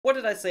What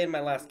did I say in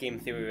my last game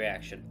theory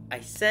reaction?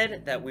 I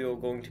said that we were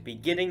going to be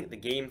getting the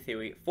game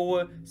theory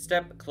 4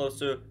 step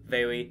closer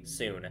very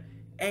soon.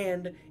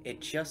 And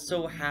it just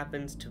so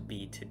happens to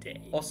be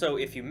today. Also,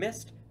 if you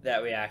missed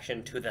that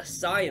reaction to the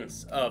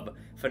science of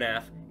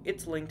FNaF,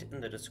 it's linked in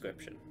the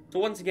description. So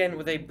once again,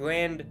 with a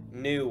brand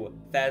new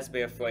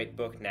Fazbear Fright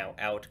book now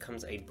out,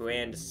 comes a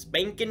brand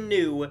spanking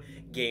new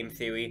game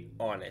theory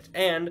on it.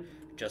 And,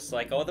 just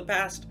like all the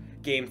past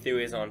game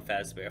theories on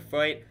Fazbear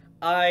Fright,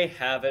 I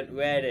haven't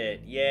read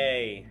it.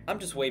 Yay. I'm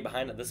just way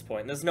behind at this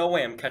point. There's no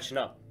way I'm catching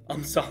up.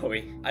 I'm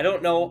sorry. I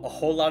don't know a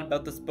whole lot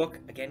about this book,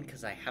 again,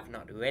 because I have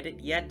not read it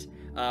yet,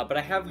 but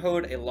I have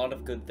heard a lot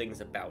of good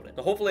things about it.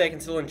 So hopefully I can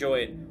still enjoy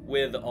it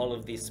with all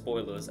of these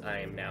spoilers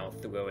I am now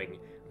throwing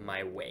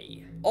my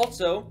way.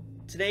 Also,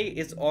 today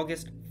is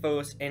August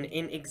 1st, and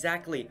in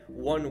exactly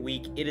 1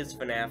 week, it is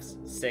FNAF's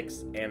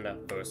 6th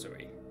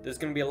anniversary. There's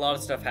going to be a lot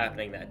of stuff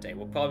happening that day.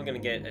 We're probably going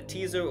to get a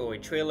teaser or a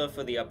trailer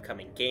for the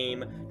upcoming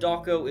game.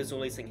 Dawko is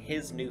releasing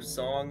his new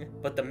song,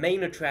 but the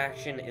main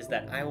attraction is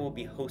that I will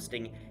be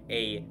hosting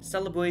a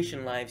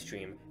celebration live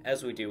stream,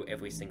 as we do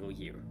every single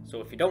year. So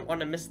if you don't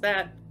want to miss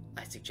that,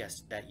 I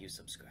suggest that you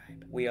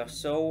subscribe. We are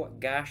so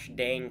gosh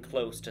dang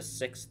close to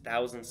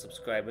 6,000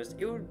 subscribers.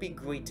 It would be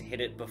great to hit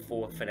it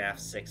before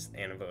FNAF's 6th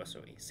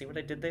anniversary. See what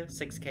I did there?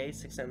 6K,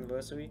 6th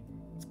anniversary?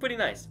 It's pretty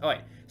nice.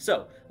 Alright,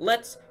 so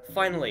let's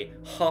finally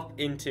hop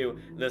into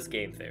this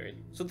game theory.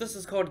 So this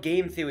is called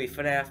Game Theory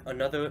FNAF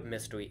Another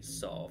Mystery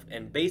Solved.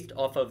 And based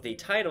off of the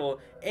title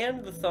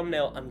and the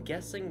thumbnail, I'm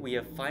guessing we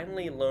have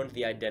finally learned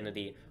the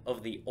identity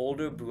of the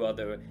older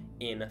brother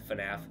in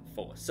FNAF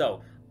 4.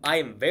 So, I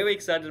am very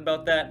excited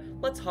about that.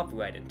 Let's hop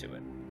right into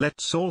it.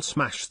 Let's all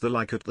smash the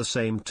like at the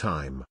same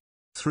time.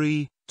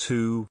 3,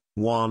 2,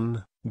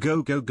 1,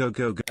 go go go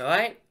go go.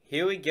 Alright,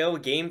 here we go.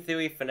 Game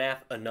Theory FNAF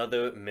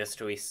Another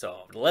Mystery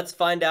Solved. Let's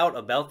find out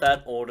about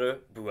that older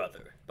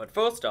brother. But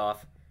first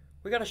off,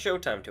 we got a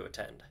showtime to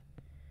attend.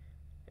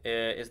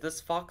 Is this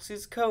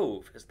Foxy's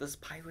Cove? Is this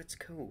Pirate's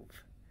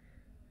Cove?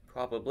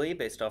 Probably,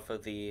 based off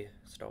of the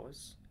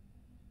stars.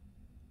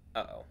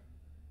 Uh-oh.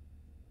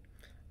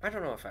 I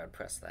don't know if I would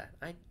press that.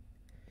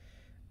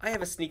 I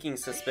have a sneaking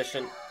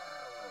suspicion.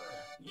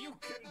 You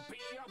can be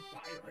a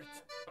pirate,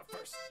 but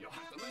first you'll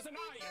have to lose an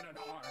eye and an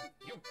arm.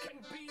 You can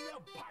be a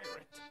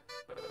pirate.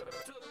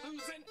 To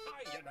lose an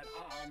eye and an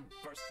arm.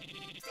 First you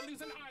need to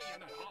lose an eye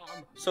and an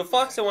arm. So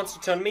Foxy wants to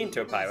turn me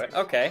into a pirate.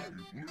 Okay.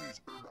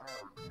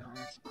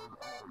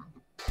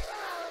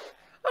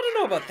 I don't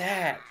know about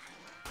that.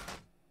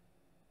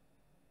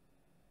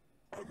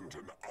 And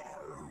an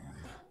arm.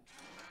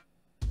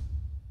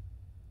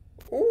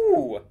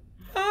 Ooh.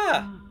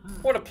 Ah.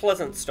 What a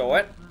pleasant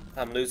start.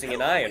 I'm losing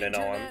an eye and an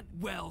arm.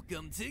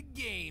 Welcome to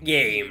Game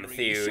Theory.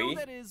 A show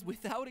that is,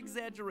 without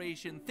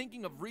exaggeration,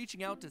 thinking of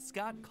reaching out to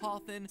Scott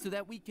Cawthon so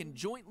that we can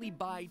jointly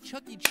buy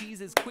Chuck E.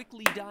 Cheese's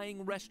quickly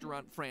dying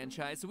restaurant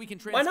franchise so we can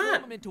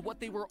transform them into what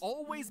they were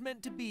always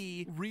meant to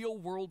be,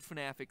 real-world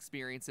FNAF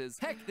experiences.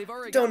 Heck, they've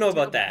already Don't know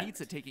got about that.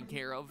 pizza taken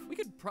care of. We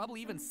could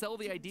probably even sell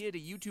the idea to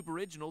YouTube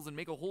Originals and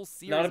make a whole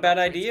series Not a bad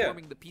about idea.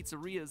 transforming the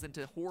pizzerias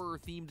into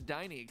horror-themed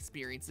dining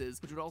experiences,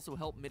 which would also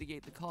help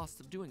mitigate the costs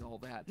of doing all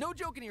that. No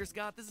joking here,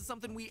 Scott. This is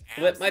something we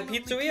Flip my absolutely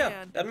pizzeria.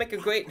 can. That'd make a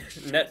great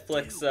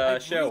Netflix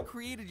I've show.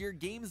 recreated your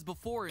games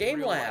before in Game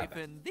real Lab. life,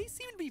 and they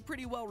seem to be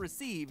pretty well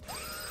received.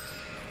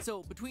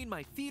 So between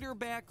my theater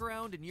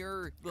background and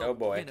your, well, Oh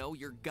boy. you know,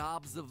 your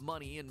gobs of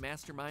money and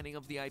masterminding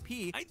of the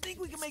IP, I think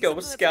we can make Go,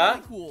 something Scott.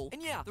 that's really cool.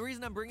 And yeah, the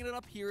reason I'm bringing it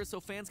up here is so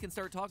fans can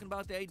start talking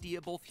about the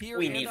idea both here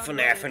We and need on FNAF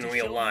Reddit in to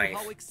real show you life.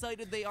 how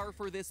excited they are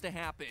for this to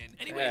happen.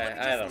 Anyway, let me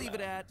I just don't leave know.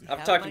 it at. I've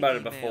have talked my about it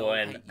email. before,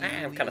 and I I'm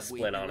eagerly kind of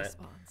split await on your it.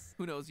 response.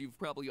 Who knows, you've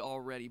probably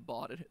already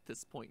bought it at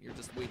this point. You're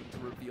just waiting to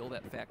reveal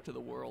that fact to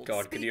the world.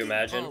 God, could you Speaking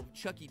imagine? of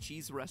Chuck E.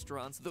 Cheese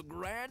restaurants, the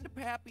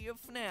grandpappy of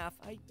FNAF,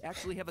 I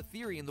actually have a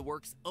theory in the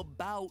works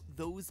about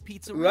those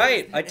pizzerias.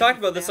 Right, I and talked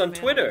about this FNAF on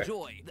Twitter.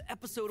 enjoy. The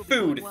episode will be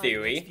Food going live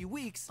theory. in the next few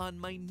weeks on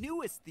my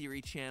newest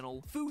theory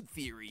channel, Food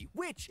Theory,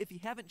 which, if you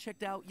haven't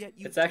checked out yet,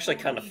 you It's actually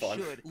totally kinda fun.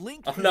 should.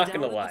 Link I'm is not down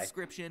gonna in the lie.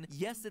 description.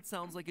 Yes, it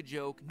sounds like a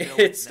joke. No,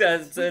 It's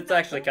not. it's We've not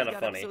actually only kinda got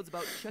funny. Episodes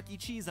about Chuck E.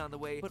 Cheese on the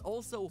way, but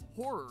also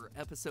horror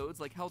episodes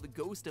like how the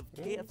ghost of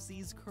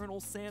KFC's Colonel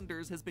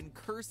Sanders has been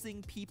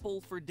cursing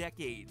people for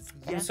decades.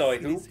 Yes, sorry,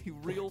 it who? is a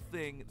real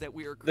thing that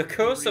we are The currently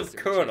curse of researching.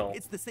 Colonel.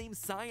 It's the same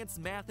science,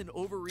 math, and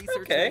over-research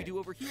Okay. that we do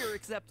over here,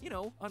 except, you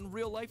know, on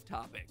real-life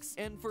topics.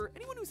 And for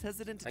anyone who's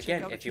hesitant to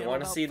Again, check out if a you channel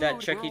wanna about see that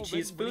food, Chuck we're E. all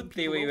Cheese winning food people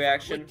theory over.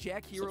 reaction, Like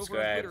Jack here over on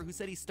subscribe. Twitter, who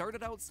said he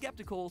started out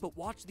skeptical, but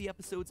watched the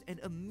episodes and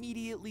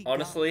immediately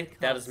Honestly, got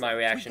that is my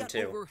reaction we got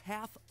too. over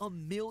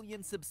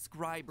 500,000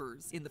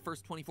 subscribers in the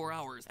first 24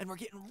 hours, and we're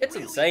getting It's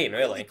insane,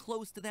 really.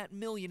 close to that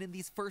million. million in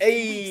these first 2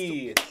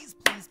 weeks. So please,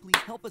 please,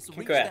 please help us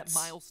reach that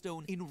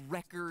milestone in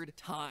record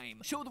time.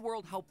 Show the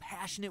world how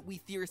passionate we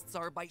theorists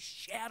are by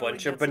shattering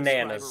that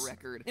subscriber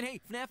record. And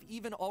hey, FNaF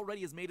even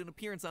already has made an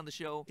appearance on the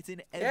show. It's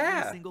in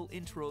every single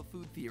intro of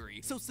Food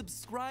Theory. So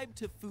subscribe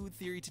to Food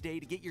Theory today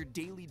to get your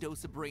daily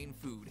dose of brain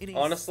food.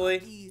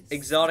 Honestly,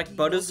 exotic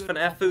butters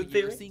FNaF Food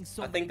Theory?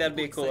 I think that'd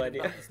be a cool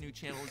idea. This new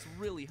channel has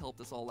really helped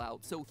us all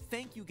out. So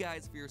thank you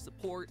guys for your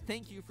support.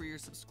 Thank you for your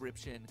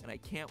subscription. And I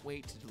can't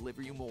wait to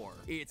deliver you more.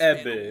 It's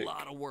been a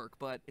lot of work,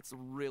 but it's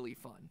really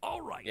fun.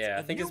 All right. Yeah,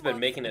 I think it's been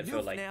making it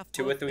for like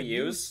 2 or 3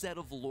 years. Set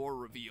of lore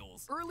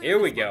reveals. Here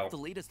we go. The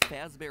latest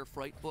FazBear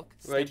Fright book.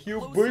 Right here,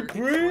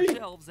 baby.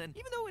 Shelves, and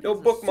even though it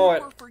is a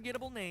super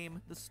forgettable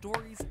name, the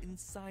stories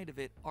inside of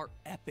it are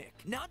epic.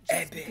 Not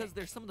just because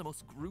they're some of the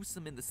most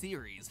gruesome in the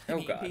series. I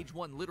mean, page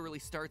 1 literally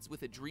starts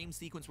with a dream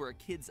sequence where a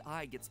kid's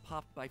eye gets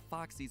popped by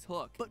Foxy's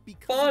hook. But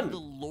because of the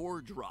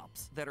lore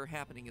drops that are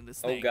happening in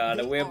this thing, oh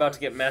god, we're about to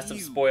get massive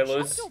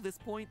spoilers. Until this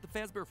point, the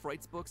FazBear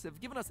Frights books have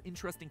given us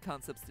interesting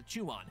concepts to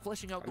chew on,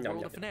 fleshing out the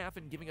world of FNaF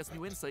and giving us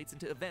new insights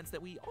into events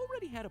that we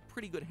already had a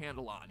pretty good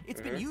handle on.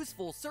 It's been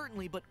useful,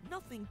 certainly, but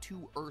nothing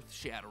too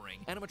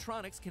earth-shattering.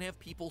 Animatronics can have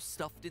people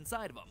stuffed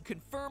inside of them.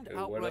 Confirmed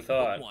outright in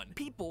book 1.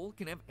 People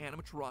can have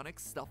animatronics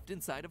stuffed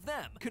inside of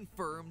them.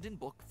 Confirmed in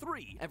book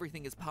 3.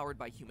 Everything is powered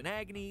by human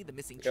agony. The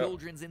missing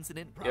children's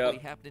incident probably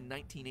happened in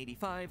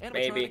 1985.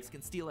 Animatronics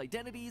can steal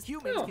identities.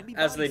 Humans can be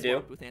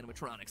body-swapped with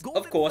animatronics.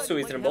 Of course,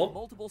 reasonable.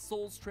 Multiple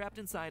souls trapped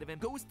inside of him.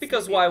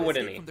 Because why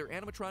wouldn't he? From their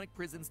animatronic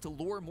prisons to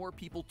lure more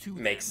people to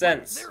them. Makes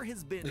sense. There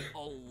has been a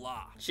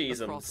lot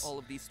across all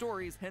of these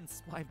stories,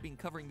 hence why I've been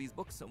covering these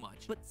books so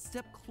much. But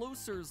Step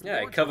Closer's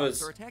lore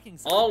drops are attacking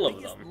some all of the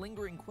of biggest them.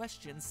 lingering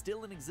questions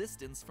still in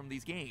existence from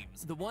these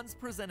games. The ones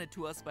presented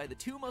to us by the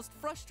 2 most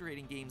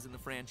frustrating games in the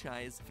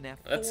franchise, FNaF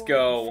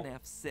 4 and FNaF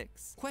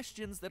 6.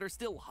 Questions that are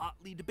still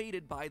hotly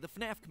debated by the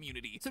FNaF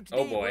community. So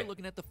today we're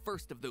looking at the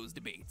first of those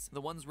debates,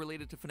 the ones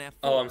related to FNaF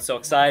 4. Oh, I'm so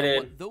excited.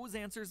 What those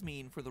answers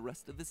mean for the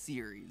rest of the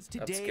series.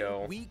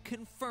 Today we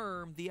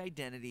confirm the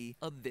identity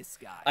of this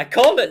guy. I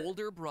called it.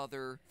 Older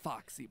brother,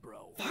 Foxy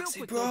Bro. Foxy Real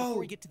quick, Bro. Though, before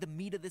we get to the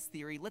meat of this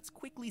theory, let's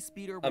quickly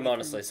speed our way I'm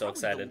honestly through so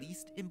excited. the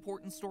least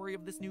important story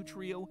of this new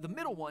trio, the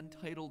middle one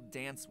titled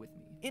Dance With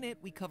Me. In it,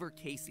 we cover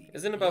Casey.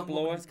 Isn't it about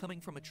Blower? Who's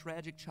coming from a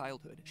tragic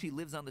childhood. She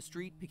lives on the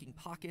street picking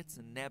pockets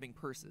and nabbing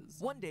purses.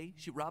 One day,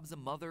 she robs a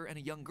mother and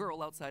a young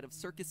girl outside of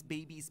Circus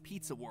Baby's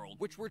Pizza World,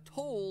 which we're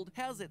told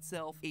has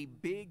itself a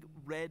big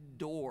red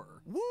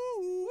door. Woo!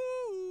 Woo!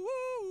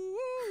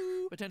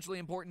 Woo! Potentially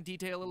important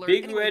detail alert.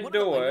 Big anyway, red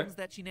door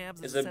that she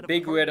nabs is a a set of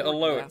big red cardboard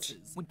alert.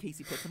 Glasses. When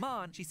Casey puts them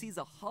on, she sees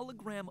a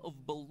hologram of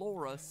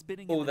Ballora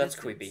spinning Oh, in the that's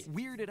distance. creepy.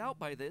 Weirded out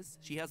by this,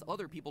 she has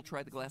other people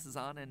try the glasses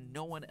on and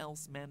no one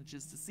else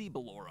manages to see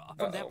Ballora.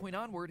 From that point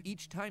onward,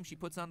 each time she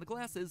puts on the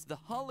glasses, the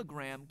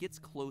hologram gets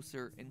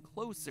closer and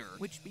closer,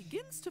 which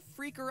begins to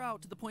freak her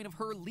out to the point of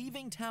her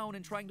leaving town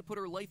and trying to put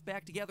her life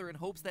back together in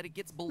hopes that it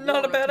gets Ballora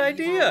Not a bad to leave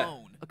her idea.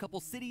 alone. A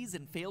couple cities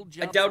and failed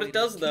jobs I doubt it later,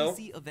 does, though.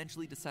 Casey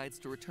eventually decides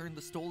to return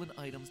the stolen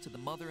items to the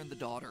mother and the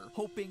daughter,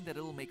 hoping that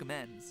it'll make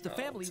amends. The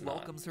family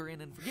welcomes her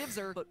in and forgives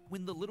her, but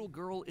when the little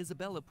girl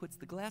Isabella puts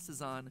the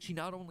glasses on, she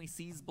not only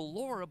sees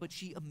Ballora, but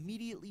she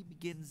immediately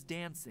begins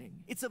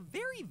dancing. It's a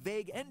very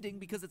vague ending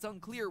because it's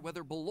unclear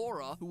whether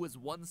Ballora, who was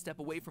one step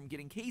away from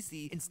getting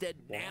Casey, instead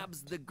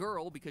nabs the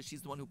girl because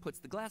she's the one who puts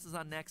the glasses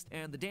on next,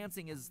 and the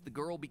dancing is the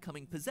girl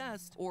becoming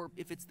possessed, or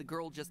if it's the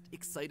girl just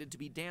excited to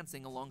be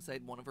dancing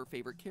alongside one of her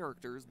favorite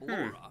characters,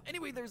 Ballora.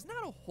 Anyway, there's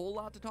not a whole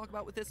lot to talk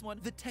about with this one.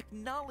 The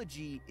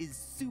technology is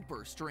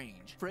super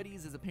strange.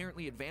 Freddy's is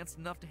apparently advanced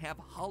enough to have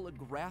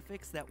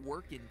holographics that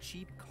work in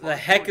cheap The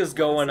heck is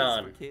going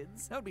on? for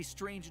kids. That would be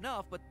strange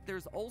enough, but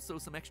there's also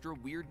some extra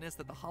weirdness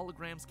that the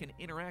holograms can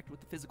interact with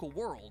the physical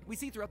world. We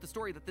see throughout the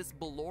story that this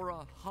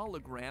Ballora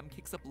hologram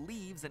kicks up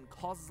leaves and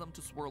causes them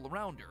to swirl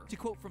around her. To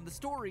quote from the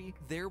story,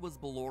 there was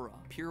Ballora,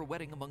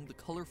 pirouetting among the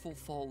colorful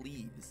fall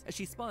leaves. As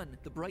she spun,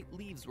 the bright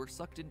leaves were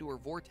sucked into her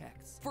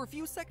vortex. For a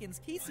few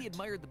seconds, Casey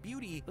admired the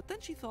beauty, but then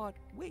she thought,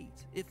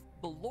 wait, if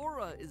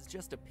Ballora is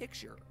just a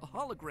picture, a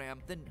hologram,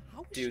 then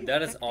how is Dude, she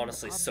that is affecting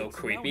honestly the so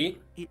objects around creepy. her?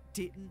 It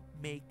didn't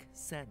make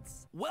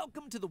sense.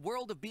 Welcome to the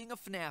world of being a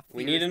FNaF.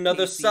 We need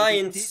another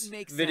science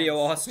video,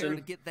 Austin. Prepare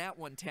to get that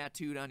one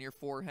tattooed on your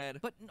forehead.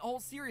 But in all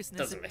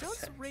seriousness, it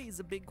does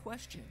raise a big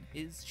question.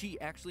 Is she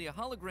actually a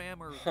hologram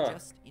or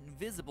just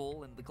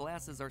invisible and the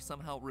glasses are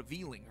somehow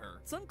revealing her?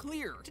 It's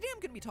unclear. Today I'm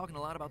going to be talking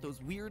a lot about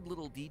those weird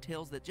little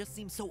details that just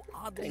seem so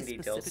oddly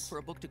specific for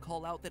a book to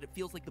call out that it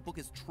feels like the book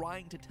is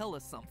trying to tell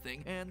us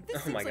something. And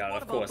this seems like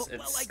one of them, but,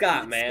 well,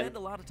 I did spend a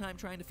lot of time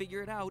trying to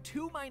figure it out.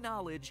 To my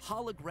knowledge,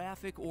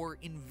 holographic or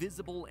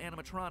invisible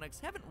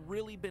animatronics haven't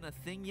really been a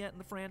thing yet in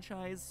the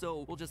franchise,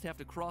 so we'll just have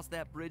to cross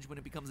that bridge when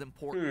it becomes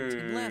important.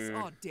 Unless,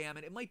 oh damn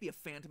it might be a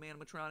phantom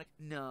animatronic.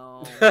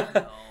 No,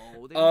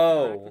 no, they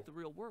don't interact with the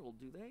real world,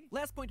 do they?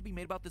 Last point to be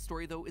made about this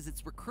story, though, is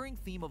its recurring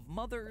theme of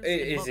mothers.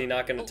 Is he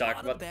not going to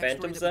talk about the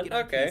phantoms then?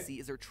 Okay. Casey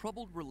is her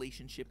troubled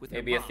relationship with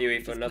Maybe her a mom, theory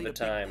which for has another played a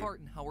big time. part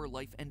in how her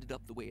life ended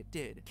up the way it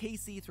did.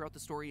 Casey, throughout the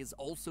story, is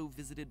also also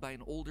visited by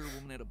an older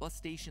woman at a bus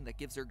station that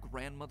gives her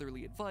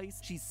grandmotherly advice.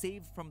 She's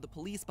saved from the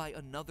police by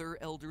another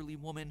elderly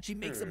woman. She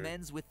makes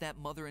amends with that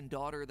mother and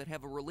daughter that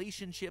have a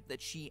relationship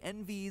that she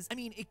envies. I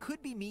mean, it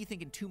could be me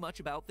thinking too much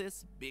about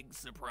this, big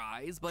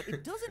surprise, but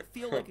it doesn't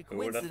feel like a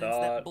coincidence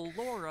that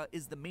Ballora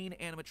is the main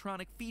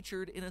animatronic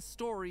featured in a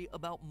story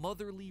about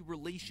motherly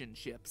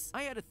relationships.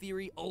 I had a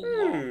theory a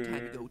long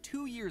time ago,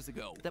 2 years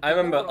ago, that I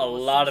remember Ballora a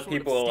was lot some of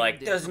people sort were like,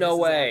 stand-in there's for no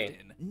Mrs. way.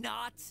 Afton.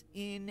 Not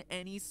in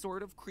any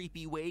sort of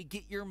creepy way,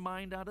 get your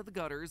mind out of the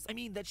gutters. I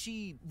mean that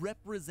she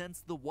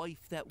represents the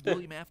wife that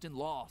William Afton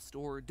lost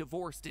or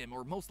divorced him,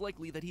 or most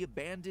likely that he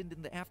abandoned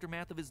in the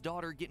aftermath of his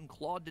daughter getting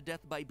clawed to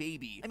death by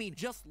Baby. I mean,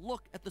 just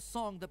look at the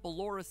song that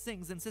Ballora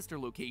sings in Sister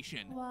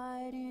Location.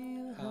 Why do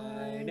you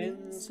Hide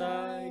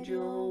inside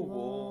your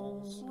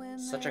walls.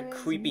 Such a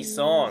creepy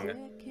song.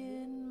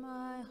 in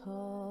my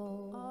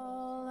hall?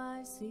 All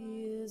I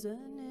see is an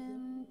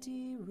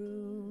empty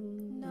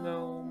room.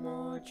 No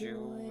more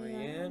joy,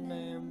 an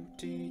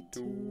empty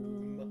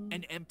tomb.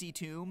 An empty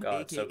tomb,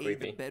 God, aka so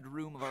creepy. the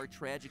bedroom of our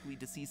tragically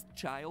deceased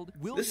child.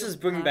 This is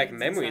bringing back hides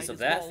memories inside of his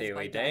that walls theory,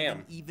 by diving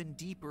damn. even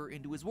deeper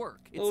into his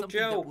work. It's Little something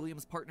Joe. that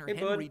William's partner Hey,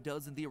 Henry bud.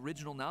 does in the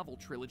original novel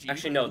trilogy.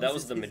 Actually, When no, he that loses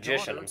was the his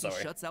magician, daughter, I'm sorry.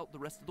 He shuts out the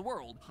rest of the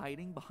world,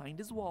 hiding behind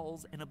his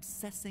walls and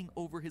obsessing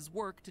over his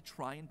work to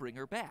try and bring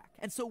her back.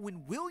 And so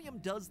when William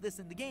does this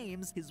in the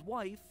games, his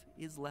wife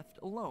is left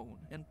alone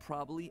and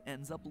probably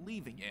ends up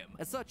leaving him.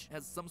 As such,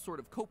 as some sort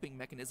of coping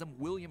mechanism,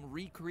 William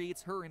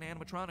recreates her in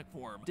animatronic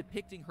form,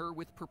 depicting her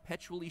with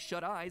perpetually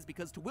shut eyes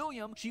because to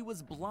William, she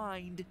was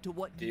blind to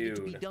what needed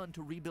to be Dude. done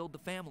to rebuild the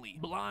family,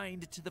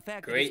 blind to the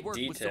fact that Great his work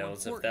was so details,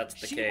 if important.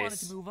 that's the she case. wanted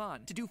to move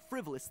on, to do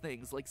frivolous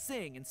things like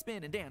sing and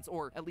spin and dance,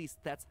 or at least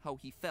that's how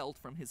he felt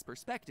from his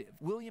perspective.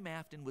 William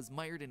Afton was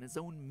mired in his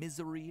own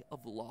misery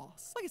of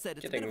loss. Like I said,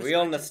 it's Getting a bit of a real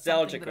stretch and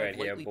something nostalgic that I've right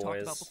here, lately talked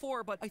about boys.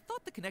 before, but I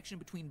thought the connection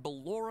between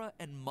Ballora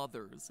and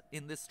mothers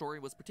in this story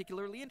was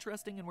particularly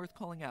interesting and worth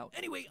calling out.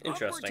 Anyway, onward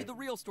to Interesting. the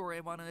real story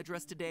I want to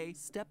address today,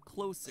 Step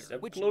Closer,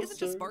 Step which isn't Closer.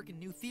 just sparking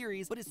new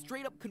theories, but is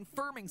straight up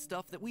confirming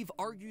stuff that we've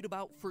argued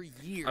about for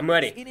years. I'm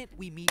ready. In it,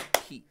 we meet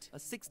Pete, a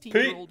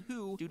 16-year-old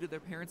who, due to their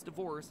parents'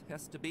 divorce,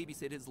 has to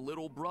babysit his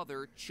little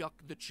brother, Chuck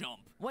the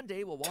Chump. One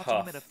day, while watching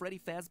him at a Freddy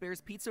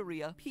Fazbear's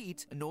Pizzeria,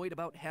 Pete, annoyed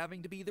about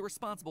having to be the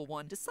responsible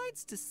one,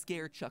 decides to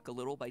scare Chuck a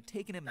little by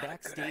taking him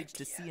backstage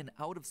to see an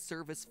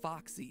out-of-service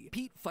Foxy.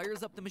 Pete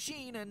fires up the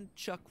machine and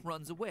Chuck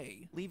runs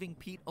away, leaving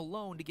Pete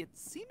alone to get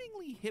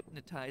seemingly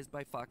hypnotized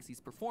by Foxy's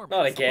performance.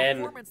 Not again. A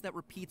performance that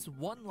repeats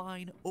one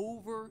line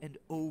over and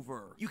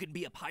over. You can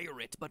be a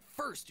pirate, but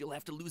first you'll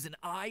have to lose an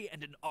eye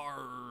and an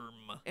arm.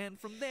 And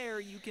from there,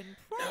 you can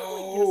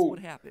probably guess what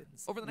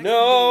happens. Over the next few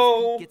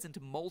days, Pete gets into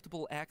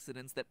multiple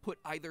accidents that put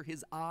either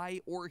his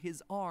eye or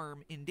his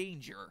arm in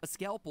danger. A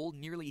scalpel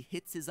nearly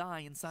hits his eye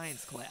in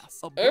science class.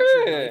 A butcher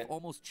knife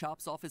almost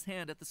chops off his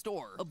hand at the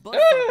store. A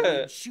buzzsaw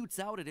blade shoots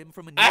out at him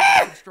from a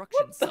nearby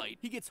construction site.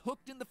 He gets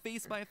hooked in the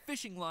face by a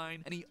fishing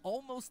line, and he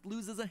almost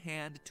loses a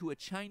hand to a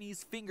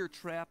Chinese finger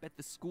trap at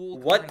the school.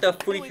 What the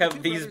carnival. freak Anyway, the have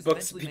two these brothers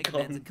books eventually make become?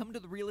 amends and come to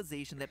the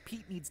realization that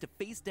Pete needs to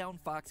face down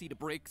Foxy to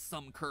break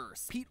some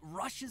curse. Pete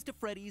rushes to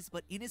Freddy's,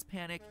 but in his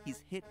panic,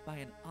 he's hit by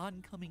an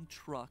oncoming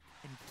truck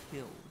and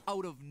killed.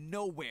 Out of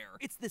nowhere.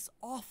 It's this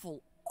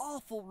awful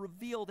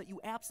reveal that you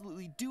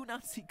absolutely do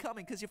not see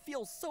coming because you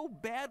feel so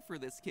bad for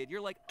this kid.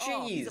 You're like,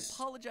 oh, he's Jeez.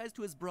 apologized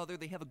to his brother.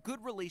 They have a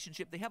good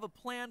relationship. They have a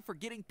plan for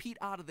getting Pete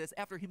out of this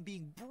after him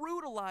being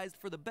brutalized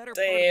for the better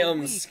part of a Damn,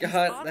 week. He's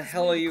Scott, on the his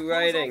hell way are to you close off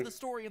writing? the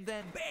story, and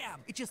then bam,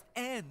 it just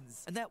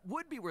ends. And that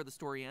would be where the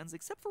story ends,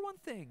 except for one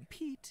thing.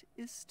 Pete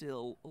is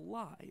still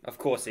alive. Of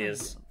course he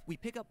is. We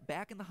pick up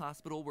back in the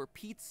hospital where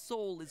Pete's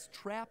soul is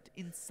trapped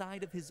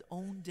inside of his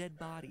own dead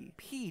body.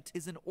 Pete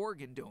is an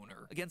organ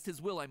donor. Against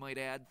his will, I might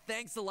add.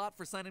 Thanks a lot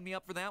for signing me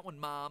up for that one,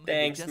 Mom.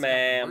 Thanks, We just got an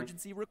ma'am.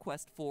 emergency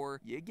request for,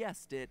 you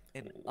guessed it,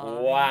 an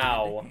Wow.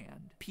 eye and a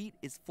hand. Pete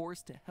is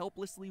forced to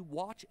helplessly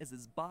watch as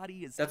his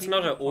body is That's taken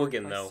not an apart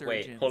organ, by though.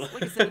 Wait, surgeons. hold on.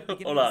 Like I said at the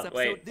beginning Hold of this on,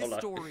 wait, episode, this hold on.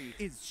 story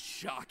is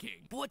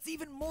shocking. But what's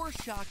even more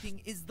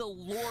shocking is the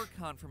lore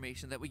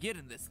confirmation that we get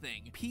in this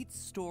thing. Pete's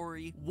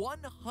story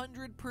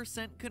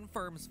 100%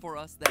 confirms for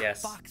us that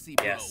Yes. Foxy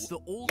Bro, Yes. the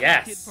older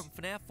Yes. kid from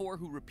FNaF 4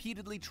 who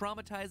repeatedly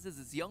traumatizes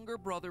his younger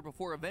brother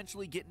before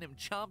eventually getting him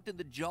chomped in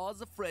the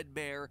jaws of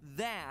Fredbear,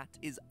 that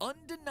is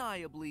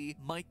undeniably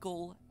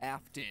Michael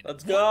Afton.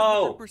 Let's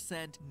go.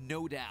 100%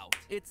 no doubt.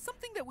 It's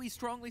something that we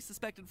strongly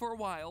suspected for a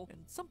while,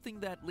 and something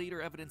that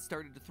later evidence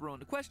started to throw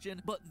into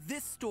question, but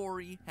this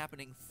story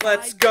happening 5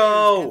 Let's years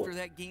go. after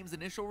that game's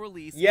initial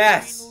release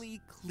Yes.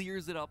 finally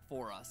clears it up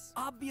for us.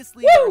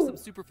 Obviously, there are some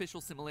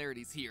superficial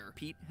similarities here.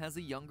 Pete has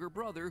a younger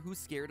brother who's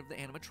scared of the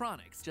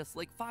animatronics, just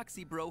like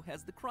Foxy Bro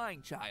has the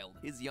crying child,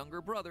 his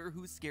younger brother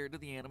who's scared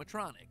of the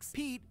animatronics.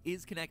 Pete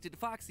is connected to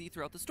Foxy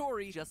throughout the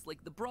story, just like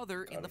like the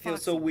brother in the It feels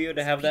Foxy so weird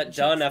to movies. have Pete that and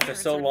done Chuck's after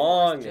parents so are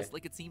divorced, long. just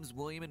like it seems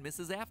William and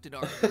Mrs. Afton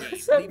are in the game,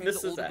 Said leaving the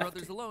Mrs. older Afton.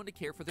 brothers alone to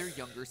care for their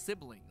younger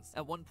siblings.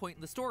 At one point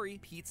in the story,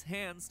 Pete's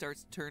hand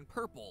starts to turn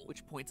purple,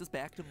 which points us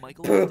back to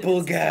Michael Purple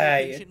Afton's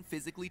guy. situation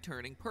physically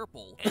turning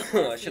purple. And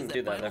I last shouldn't is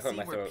do that, final that hurt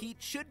my scene where throat. Pete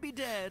should be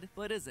dead,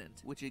 but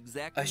isn't, which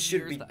exactly I should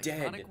mirrors be the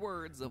dead, iconic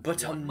words of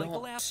but one I'm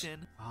Michael not.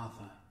 Afton.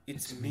 Father,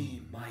 It's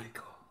me,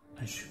 Michael.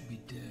 I should be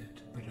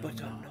dead,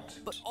 but I'm not.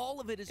 But all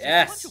of it is just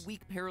Yes. a bunch of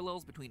weak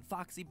parallels between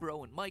Foxy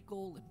Bro and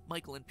Michael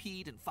and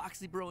Pete, and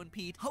Foxy Bro and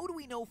Pete. How do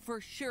we know for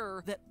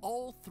sure that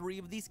all three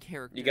of these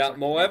characters You got are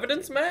more connected?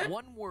 evidence, Matt?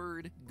 One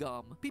word,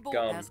 gum. People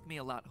Gum. ask me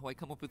a lot how I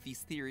come up with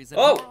these theories.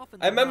 And Oh, more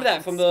often I than remember not, that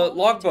it's from the small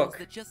logbook. details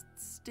that just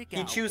stick He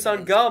out chews on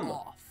as gum.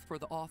 off for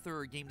the author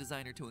or game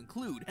designer to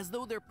include, as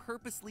though they're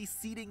purposely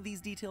seeding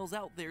these details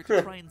out there to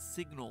try and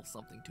signal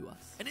something to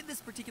us. And in this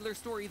particular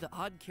story, the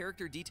odd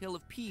character detail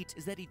of Pete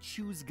is that he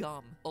chews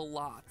gum a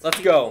lot. Let's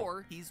Page go.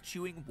 4, he's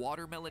chewing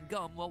watermelon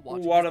gum while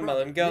watching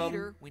Watermelon his brother. gum.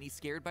 Later, when he's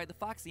scared by the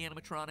Foxy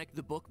animatronic,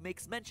 the book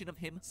makes mention of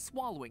him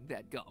swallowing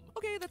that gum.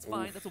 Okay, that's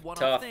fine. Oof, That's a one-off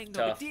tough, thing,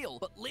 no tough. big deal.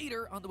 But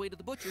later, on the way to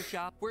the butcher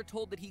shop, we're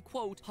told that he,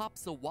 quote,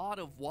 pops a wad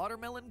of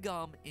watermelon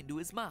gum into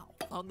his mouth.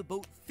 On the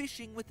boat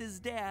fishing with his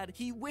dad,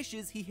 he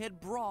wishes he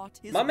had brought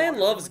his My man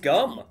loves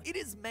watermelon gum. It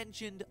is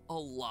mentioned a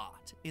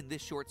lot in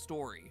this short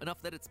story,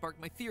 enough that it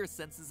sparked my theorist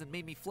senses and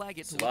made me flag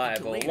it to look into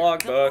Survival later.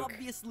 logbook. Now,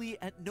 obviously,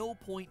 at no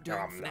point during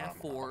Nom, FNaF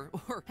 4,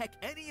 or heck,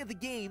 any of the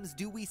games,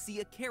 do we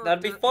see a character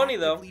That'd be funny,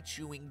 though. actively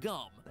chewing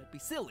gum. That'd be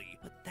silly,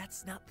 but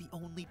that's not the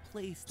only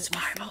place that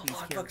Survival we see these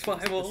logbook, characters.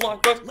 survival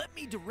logbook. Let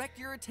me direct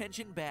your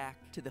attention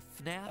back to the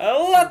FNaF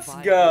Let's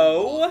Survival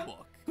go.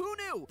 Logbook. Who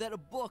knew that a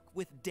book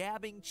with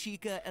dabbing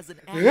Chica as an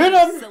Hit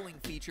active 'em. selling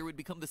feature would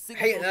become the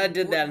single Hey, most I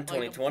did that in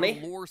important item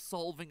 2020. for lore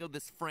solving of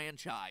this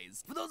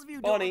franchise? For those of you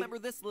who Funny. don't remember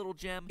this little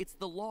gem, it's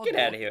the logbook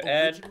outta here,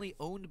 Ed. originally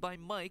owned by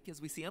Mike,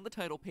 as we see on the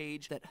title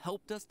page, that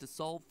helped us to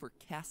solve for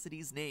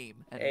Cassidy's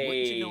name. And wouldn't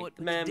Hey, you know it,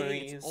 but today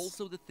memories. it's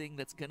also the thing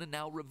that's gonna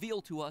now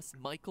reveal to us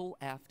Michael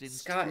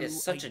Afton's Scott true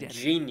is such a identity.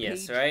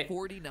 genius, Page right?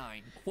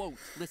 49, quote,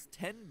 list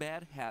 10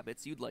 bad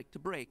habits you'd like to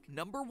break.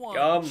 Number 1,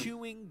 Gum.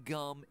 chewing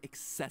gum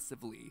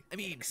excessively. I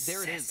mean,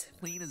 there it is,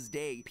 plain as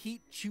day.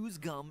 Pete chews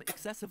gum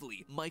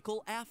excessively.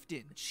 Michael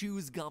Afton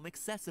chews gum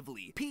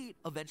excessively. Pete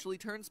eventually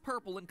turns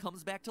purple and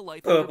comes back to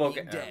life Purple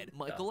after being ga- dead.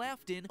 Michael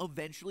Afton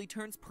eventually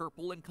turns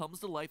purple and comes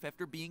to life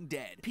after being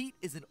dead. Pete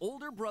is an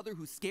older brother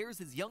who scares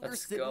his younger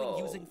Let's sibling go.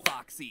 using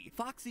Foxy.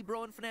 Foxy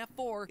Bro in FNaF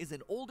 4 is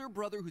an older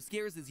brother who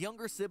scares his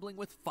younger sibling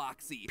with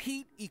Foxy.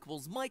 Pete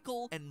equals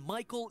Michael, and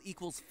Michael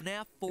equals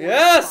FNaF 4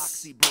 Yes!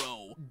 Foxy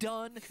Bro.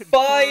 Done.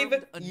 5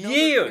 Confirmed. Another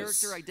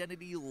years. character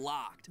identity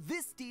locked.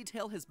 This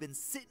detail has been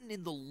sitting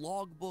in the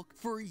logbook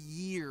for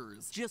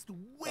years, just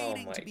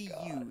waiting my to be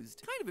God.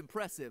 used. Kind of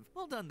impressive.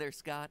 Well done there,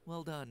 Scott.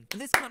 Well done.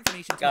 And this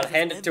confirmation Gotta tells us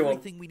hand it to him.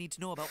 everything we need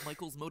to know about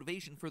Michael's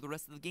motivation for the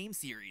rest of the game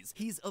series.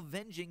 He's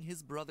avenging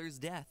his brother's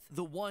death,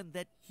 the one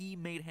that he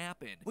made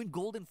happen. When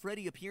Golden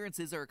Freddy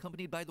appearances are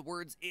accompanied by the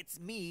words, "It's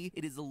me,"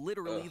 it is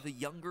literally the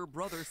younger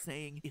brother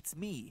saying, "It's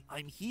me.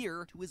 I'm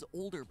here," to his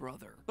older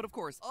brother. But of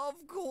course,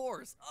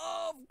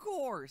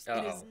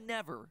 it is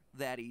never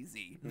that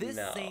easy. This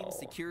same No.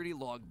 security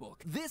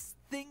logbook, this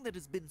thing that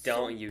has been Don't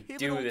so you do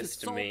pivotal this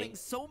to me. solving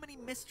so many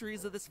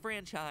mysteries of this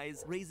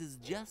franchise, raises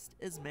just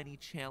as many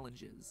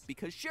challenges.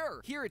 Because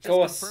sure, here it just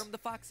Course. confirmed the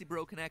Foxy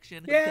Bro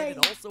connection, but then Yay. it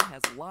also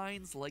has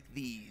lines like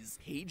these.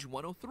 Page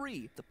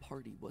 103, the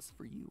party was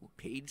for you.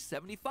 Page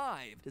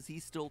 75, does he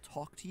still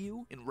talk to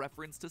you? In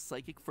reference to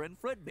psychic friend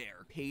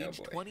Fredbear. Page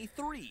boy.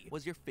 23,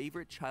 was your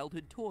favorite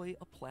childhood toy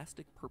a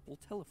plastic purple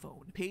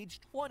telephone? Page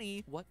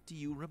 20, what do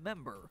you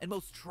remember? And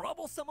most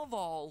troublesome of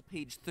all,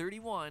 page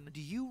 31,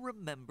 do you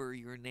remember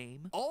your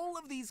name? All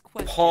of these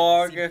questions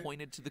Pog. seem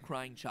pointed to the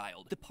crying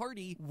child. The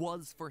party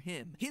was for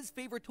him. His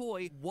favorite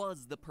toy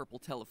was the purple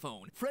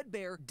telephone.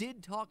 Fredbear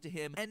did talk to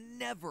him, and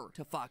never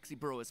to Foxy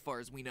Bro as far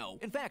as we know.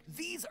 In fact,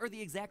 these are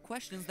the exact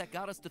questions that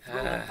got us to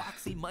throw the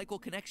Foxy-Michael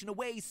connection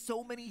away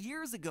so many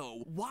years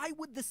ago. Why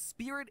would the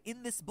spirit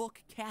in this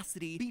book,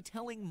 Cassidy, be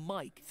telling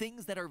Mike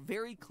things that are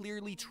very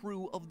clearly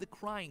true of the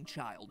crying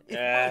child? If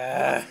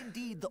Mike was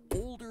indeed the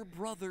older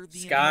brother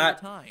the entire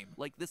Scott. time,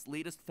 like this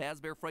latest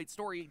Fazbear Fright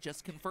story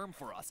just confirmed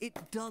for us,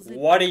 it doesn't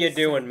What are make you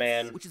doing, sense.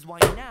 man? Which is why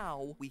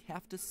now we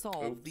have to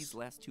solve Oops. these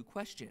last two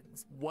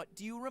questions. What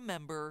do you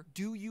remember?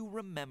 Do you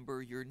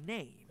remember your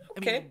name?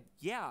 Okay. I mean,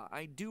 yeah,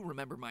 I do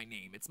remember my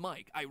name. It's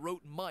Mike. I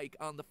wrote Mike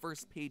on the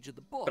first page of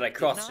the book. But I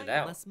crossed didn't it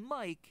out. Unless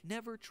Mike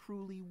never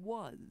truly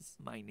was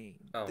my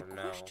name. Oh, the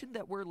no. question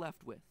that we're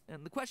left with,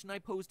 and the question I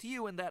pose to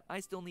you and that I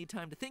still need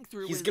time to think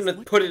through He's is, gonna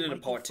what put did it in a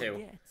Michael part two.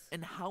 forget?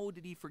 And how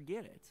did he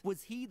forget it?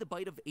 Was he the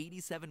bite of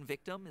 87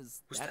 victim?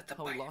 Is Was that that the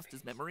how he bite of lost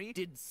his memory?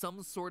 Did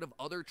some sort of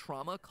other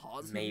trauma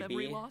cause him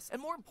memory loss?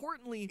 And more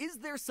importantly, is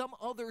there some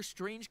other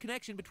strange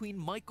connection between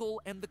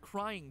Michael and the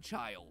crying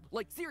child?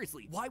 Like,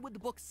 seriously, why would the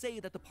book say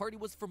that the party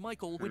was for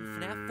Michael when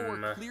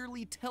FNaF 4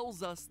 clearly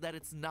tells us that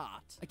it's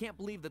not? I can't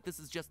believe that this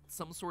is just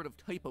some sort of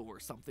typo or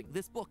something.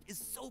 This book is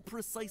so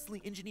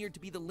precisely engineered to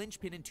be the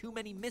linchpin in too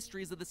many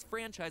mysteries of this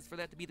franchise for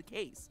that to be the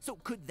case. So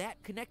could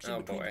that connection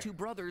between the two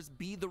brothers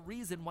be the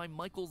reason why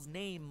Michael's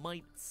name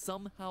might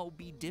somehow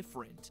be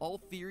different? All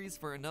theories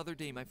for another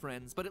day, my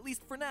friends, but at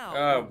least for now,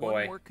 we're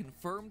one more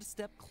confirmed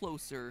step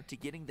closer to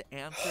getting the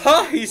answer.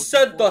 Ha! He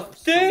said the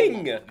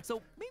thing!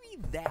 So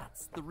maybe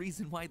that's the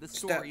reason why the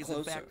story is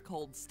in fact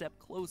called Step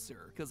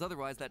Closer, because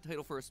otherwise that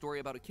title for a story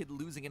about a kid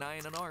losing an eye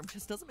and an arm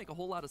just doesn't make a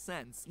whole lot of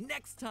sense.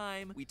 Next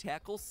time, we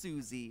tackle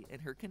Susie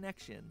and her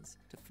connections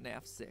to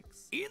FNaF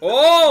 6.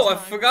 Oh, I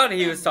forgot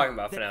he was talking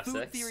about FNaF 6.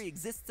 Food Theory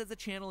exists as a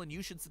channel and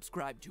you should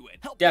subscribe to it.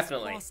 Help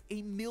Definitely. us cross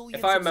 1 million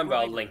if I remember,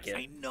 I'll link it.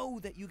 I know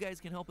that you guys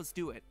can help us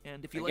do it.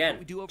 And if you Again, like what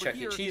we do over Chuck E.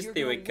 here, Cheese you're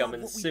Theory gonna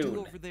coming love what soon. we do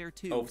over there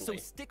too. Hopefully.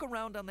 So stick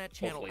around on that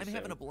channel. Hopefully I'm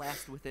having a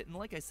blast with it. And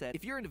like I said,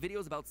 if you're into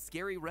videos about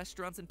scary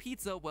restaurants and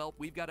pizza, well,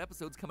 we've got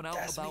episodes coming out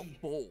about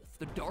both.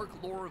 The dark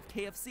lore of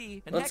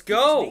KFC. And let's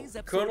go! Today's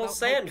episode Colonel about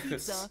Sanders.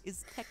 Pizza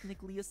is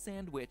technically a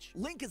sandwich.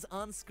 Link is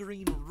on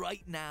screen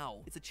right now.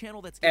 It's a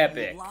channel that's got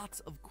lots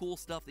of cool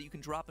stuff that you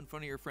can drop in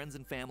front of your friends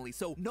and family.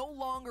 So no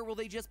longer will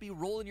they just be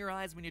rolling your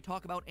eyes when you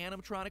talk about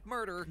animatronic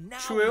murder. Now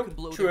you can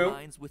blow their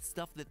minds with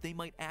stuff that they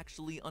might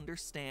actually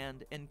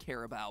understand and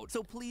care about.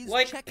 So please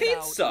check it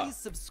out. Please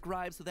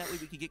subscribe so that way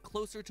we can get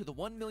closer to the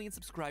 1 million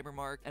subscriber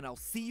mark. And I'll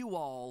see you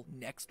all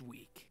next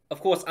week. Of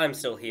course, I'm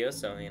still here,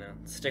 so, you know,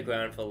 stick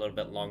around for a little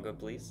bit longer,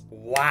 please.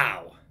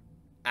 Wow!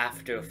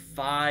 After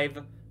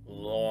 5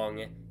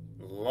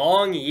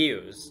 long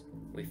years,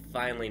 we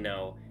finally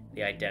know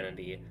the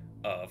identity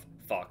of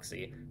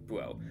Foxy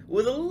Bro.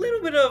 With a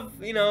little bit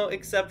of, you know,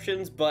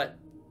 exceptions, but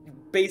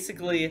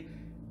basically,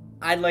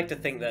 I'd like to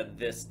think that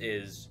this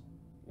is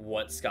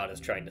what Scott is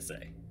trying to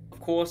say. Of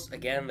course,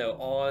 again, there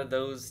are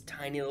those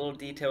tiny little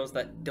details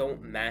that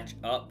don't match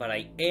up, but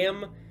I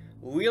am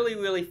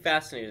really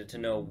fascinated to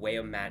know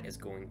where Matt is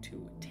going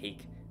to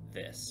take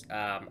this.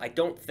 I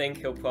don't think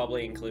he'll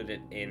probably include it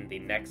in the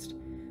next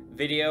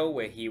video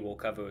where he will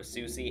cover a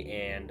sushi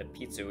and a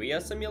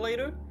pizzeria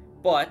simulator,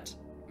 but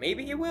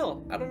maybe he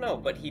will. I don't know,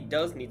 but he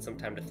does need some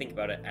time to think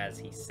about it, as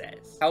he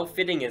says. How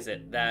fitting is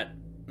it that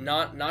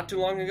not too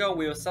long ago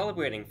we were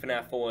celebrating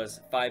FNaF 4's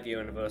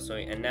 5-year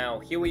anniversary, and now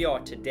here we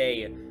are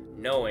today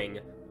knowing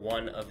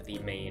one of the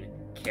main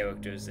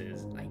characters'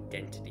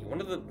 identity.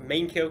 One of the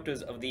main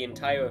characters of the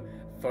entire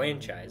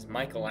franchise,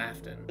 Michael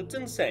Afton. It's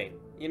insane.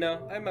 You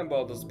know, I remember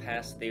all those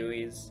past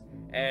theories,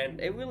 and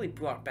it really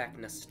brought back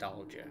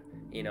nostalgia.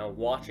 You know,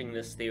 watching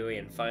this theory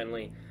and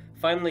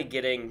finally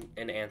getting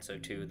an answer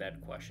to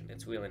that question.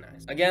 It's really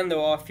nice. Again, there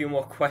are a few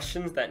more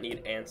questions that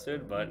need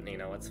answered, but, you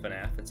know, it's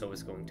FNaF. It's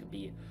always going to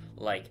be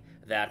like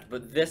that.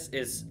 But this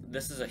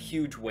is a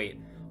huge weight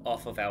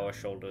off of our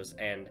shoulders,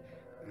 and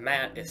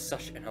Matt is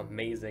such an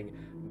amazing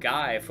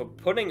guy for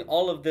putting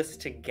all of this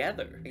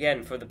together.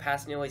 Again, for the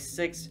past nearly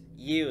 6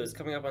 years,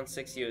 coming up on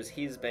 6 years,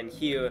 he's been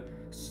here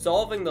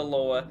solving the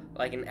lore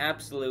like an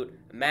absolute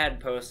mad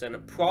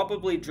person,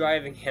 probably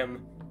driving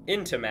him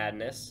into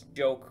madness.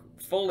 Joke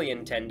fully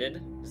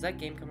intended. Is that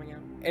game coming out?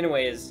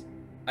 Anyways,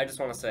 I just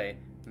want to say,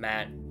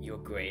 Matt, you're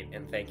great,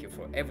 and thank you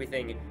for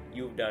everything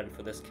you've done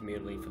for this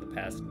community for the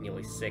past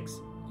nearly 6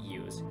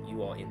 years.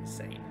 You are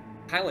insane.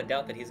 I highly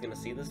doubt that he's gonna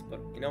see this, but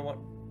you know what?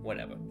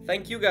 Whatever.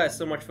 Thank you guys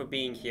so much for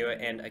being here,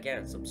 and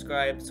again,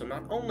 subscribe so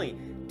not only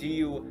do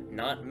you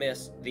not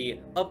miss the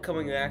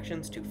upcoming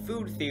reactions to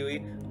Food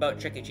Theory about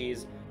Chuck E.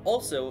 Cheese,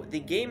 also the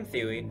game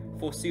theory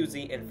for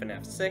Susie in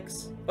FNaF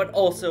 6, but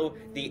also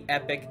the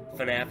epic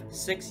FNaF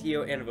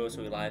 6-year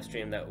anniversary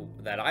livestream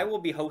that I will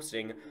be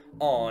hosting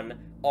on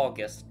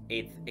August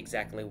 8th,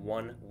 exactly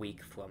 1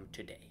 week from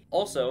today.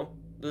 Also,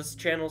 this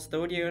channel's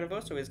 3rd year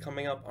anniversary is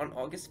coming up on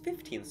August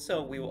 15th,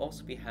 so we will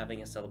also be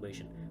having a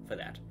celebration for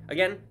that.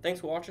 Again,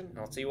 thanks for watching, and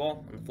I'll see you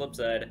all on the flip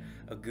side.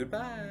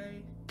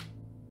 Goodbye!